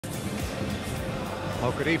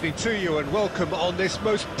Well, good evening to you and welcome on this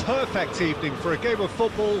most perfect evening for a game of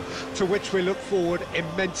football to which we look forward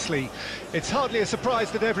immensely. It's hardly a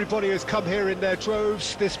surprise that everybody has come here in their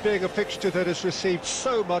droves, this being a fixture that has received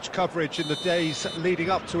so much coverage in the days leading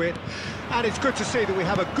up to it. And it's good to see that we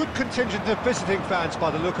have a good contingent of visiting fans by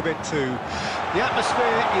the look of it too. The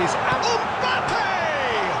atmosphere is at Mbappe!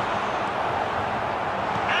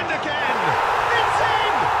 And again, it's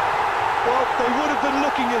in! Well, they would have been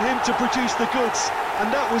looking at him to produce the goods, and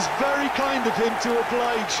that was very kind of him to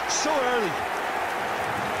oblige so early.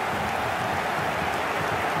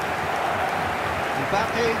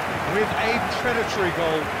 Mbappe with a predatory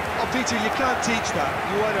goal. Oh, Peter, you can't teach that.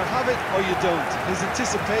 You either have it or you don't. His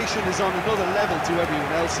anticipation is on another level to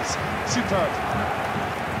everyone else's. Superb.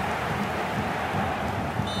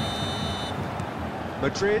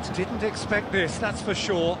 Madrid didn't expect this, that's for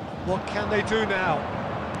sure. What can they do now?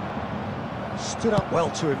 Stood up well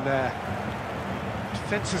to him there.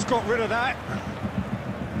 Defence has got rid of that.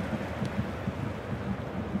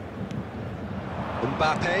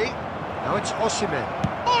 Mbappe. Now it's Osimhen.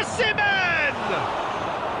 Osimhen!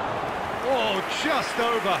 Oh, just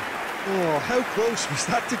over. Oh, how close was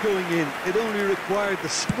that to going in? It only required the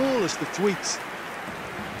smallest of tweaks.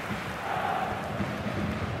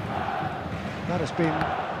 That has been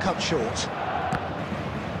cut short.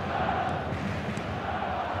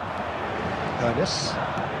 Ernest.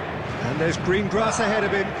 And there's green grass ahead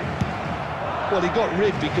of him. Well, he got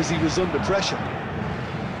rid because he was under pressure.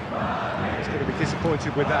 He's going to be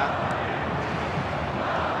disappointed with that.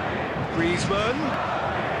 Griezmann.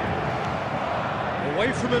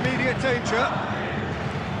 Away from immediate danger.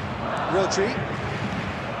 Rodri.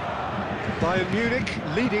 Bayern Munich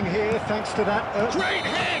leading here thanks to that. Great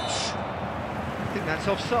hit! I think that's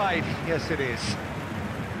offside. Yes, it is.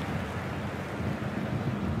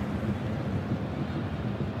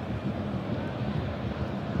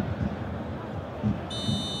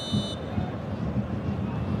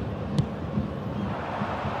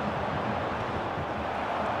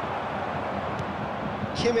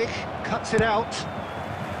 Kimmich cuts it out.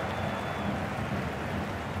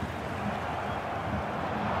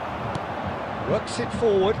 Works it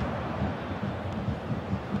forward.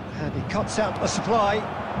 And he cuts out a supply.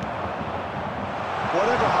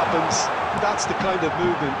 Whatever happens, that's the kind of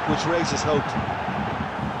movement which raises hope.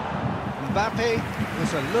 Mbappe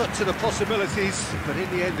was alert to the possibilities, but in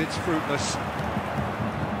the end it's fruitless.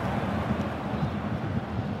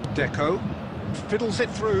 Deco fiddles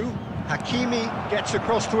it through. Hakimi gets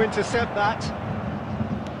across to intercept that.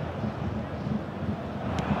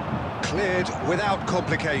 Cleared without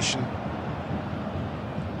complication.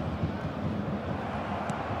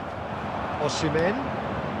 Osimhen.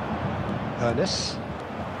 Ernest.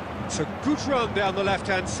 It's a good run down the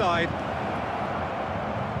left-hand side.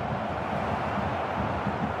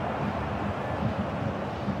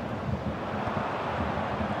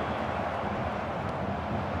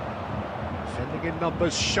 Defending in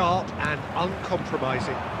numbers, sharp and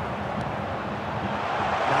uncompromising.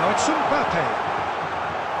 Now it's Mbappe.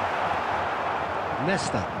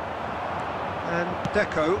 Nesta. And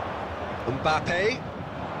Deco. Mbappe.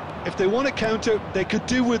 If they want to counter, they could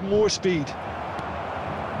do with more speed.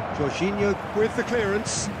 Jorginho with the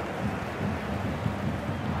clearance.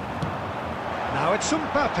 Now it's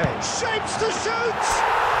Mbappe. Shapes to shoot!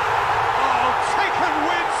 Oh, taken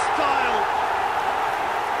with style!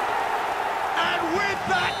 And with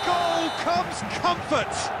that goal comes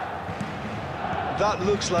comfort! That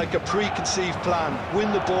looks like a preconceived plan.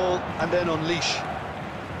 Win the ball and then unleash.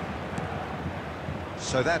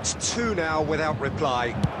 So that's two now without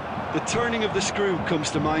reply. The turning of the screw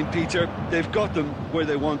comes to mind, Peter. They've got them where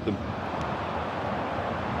they want them.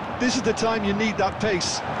 This is the time you need that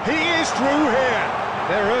pace. He is through here.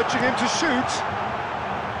 They're urging him to shoot.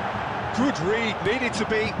 Good read, needed to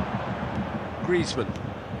be. Griezmann.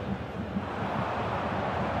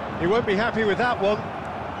 He won't be happy with that one.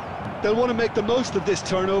 They'll want to make the most of this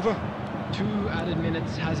turnover. 2 added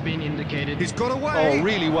minutes has been indicated. He's got away. Oh,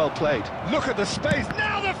 really well played. Look at the space.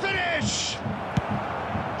 Now the finish!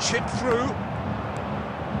 Chip through.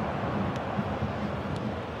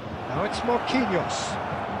 Now it's Marquinhos.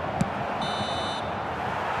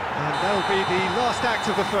 And that'll be the last act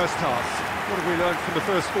of the first half. What have we learned from the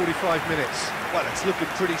first 45 minutes? Well, it's looking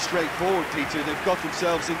pretty straightforward, Peter. They've got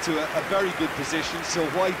themselves into a very good position, so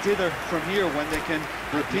why dither from here when they can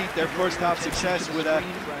repeat their first half success with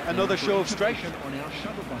another show of strength?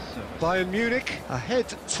 Bayern Munich ahead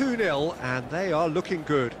 2-0, and they are looking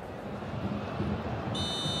good.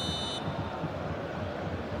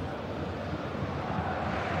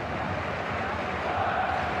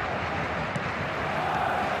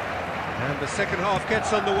 And the second half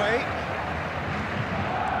gets underway.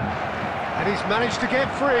 And he's managed to get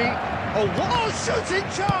free. Oh, what a shooting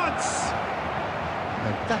chance!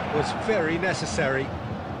 And that was very necessary.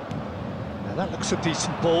 Now that looks a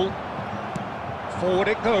decent ball. Forward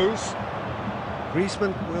it goes.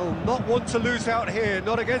 Griezmann will not want to lose out here,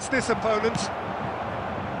 not against this opponent.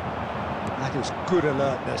 That is good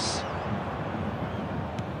alertness.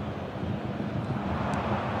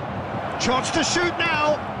 Chance to shoot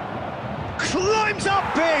now. Climbs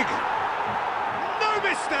up big. No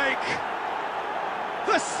mistake.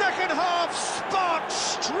 The second half sparked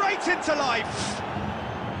straight into life.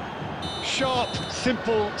 Sharp,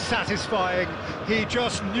 simple, satisfying. He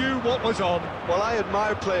just knew what was on. Well, I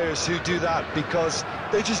admire players who do that because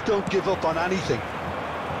they just don't give up on anything.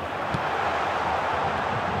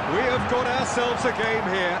 We have got ourselves a game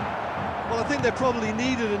here. Well, I think they probably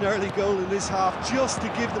needed an early goal in this half just to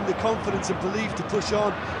give them the confidence and belief to push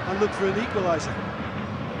on and look for an equaliser.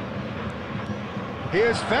 He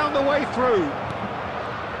has found the way through.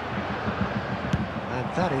 And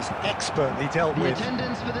that is expertly dealt with. The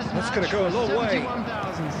attendance for this That's match going to go a long way.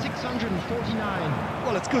 71,649.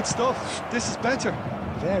 Well, it's good stuff. This is better.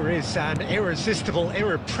 There is an irresistible,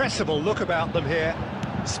 irrepressible look about them here.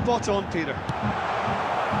 Spot on, Peter.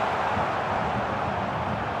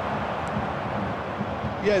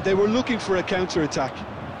 Yeah, they were looking for a counter-attack.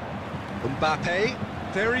 Mbappe,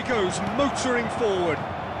 there he goes, motoring forward.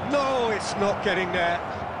 No, it's not getting there.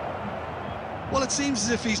 Well, it seems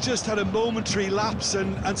as if he's just had a momentary lapse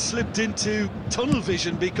and slipped into tunnel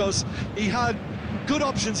vision because he had good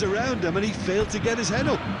options around him and he failed to get his head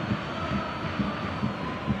up.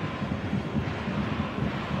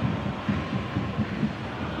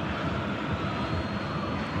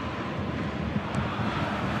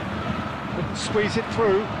 Couldn't squeeze it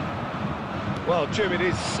through. Well, Jim, it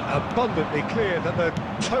is abundantly clear that the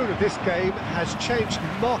tone of this game has changed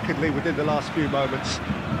markedly within the last few moments.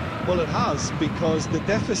 Well, it has, because the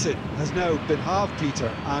deficit has now been halved,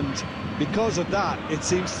 Peter, and because of that, it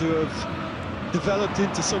seems to have developed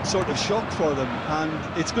into some sort of shock for them,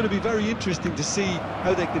 and it's going to be very interesting to see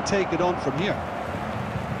how they can take it on from here.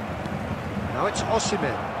 Now it's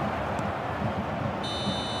Osimhen.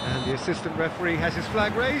 And the assistant referee has his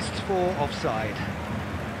flag raised for offside.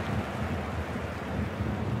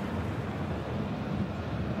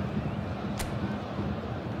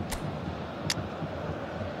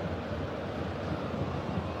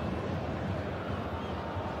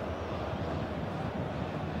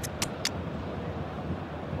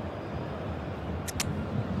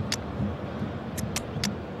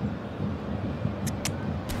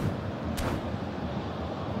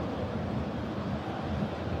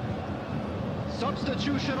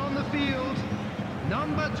 Substitution on the field,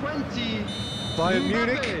 number 20. Bayern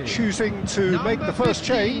Munich choosing to make the first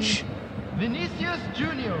 15, change. Vinicius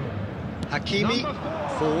Junior. Hakimi Number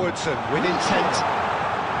 4, forwards and with intent.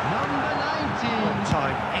 Number 19. On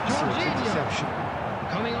time, excellent Jorginho. interception.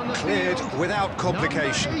 Coming on the Cleared field, without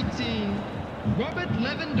complication. Number 18, Robert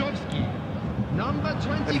Lewandowski. Number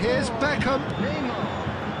 24. And here's Beckham. Neymar.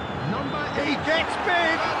 Number 8. He gets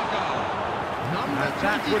big. Number And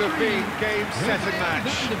that would have been game, set and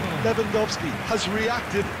match. Lewandowski has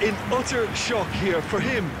reacted in utter shock here. For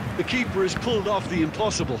him, the keeper has pulled off the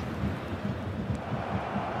impossible.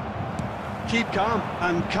 Keep calm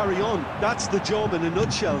and carry on. That's the job in a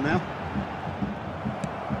nutshell now.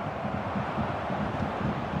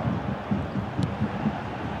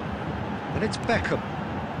 And it's Beckham.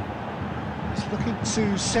 He's looking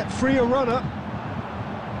to set free a runner.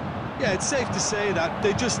 Yeah, it's safe to say that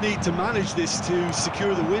they just need to manage this to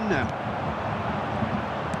secure the win now.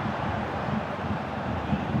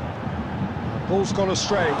 Ball's gone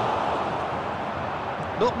astray.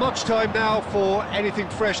 Not much time now for anything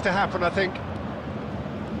fresh to happen, I think.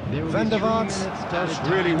 Van der Vaart does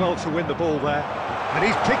really well to win the ball there. And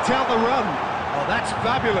he's picked out the run. Oh, that's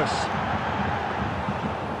fabulous.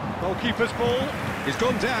 Goalkeeper's ball. He's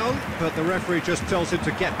gone down, but the referee just tells him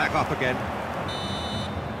to get back up again.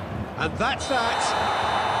 And that's that.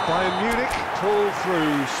 Bayern Munich pull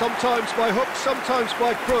through, sometimes by hook, sometimes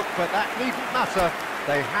by crook, but that needn't matter.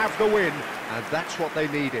 They have the win, and that's what they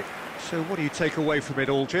needed. So what do you take away from it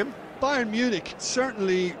all, Jim? Bayern Munich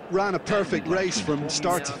certainly ran a perfect race from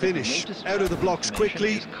start to finish. Out of the blocks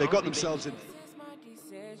quickly, they got themselves in.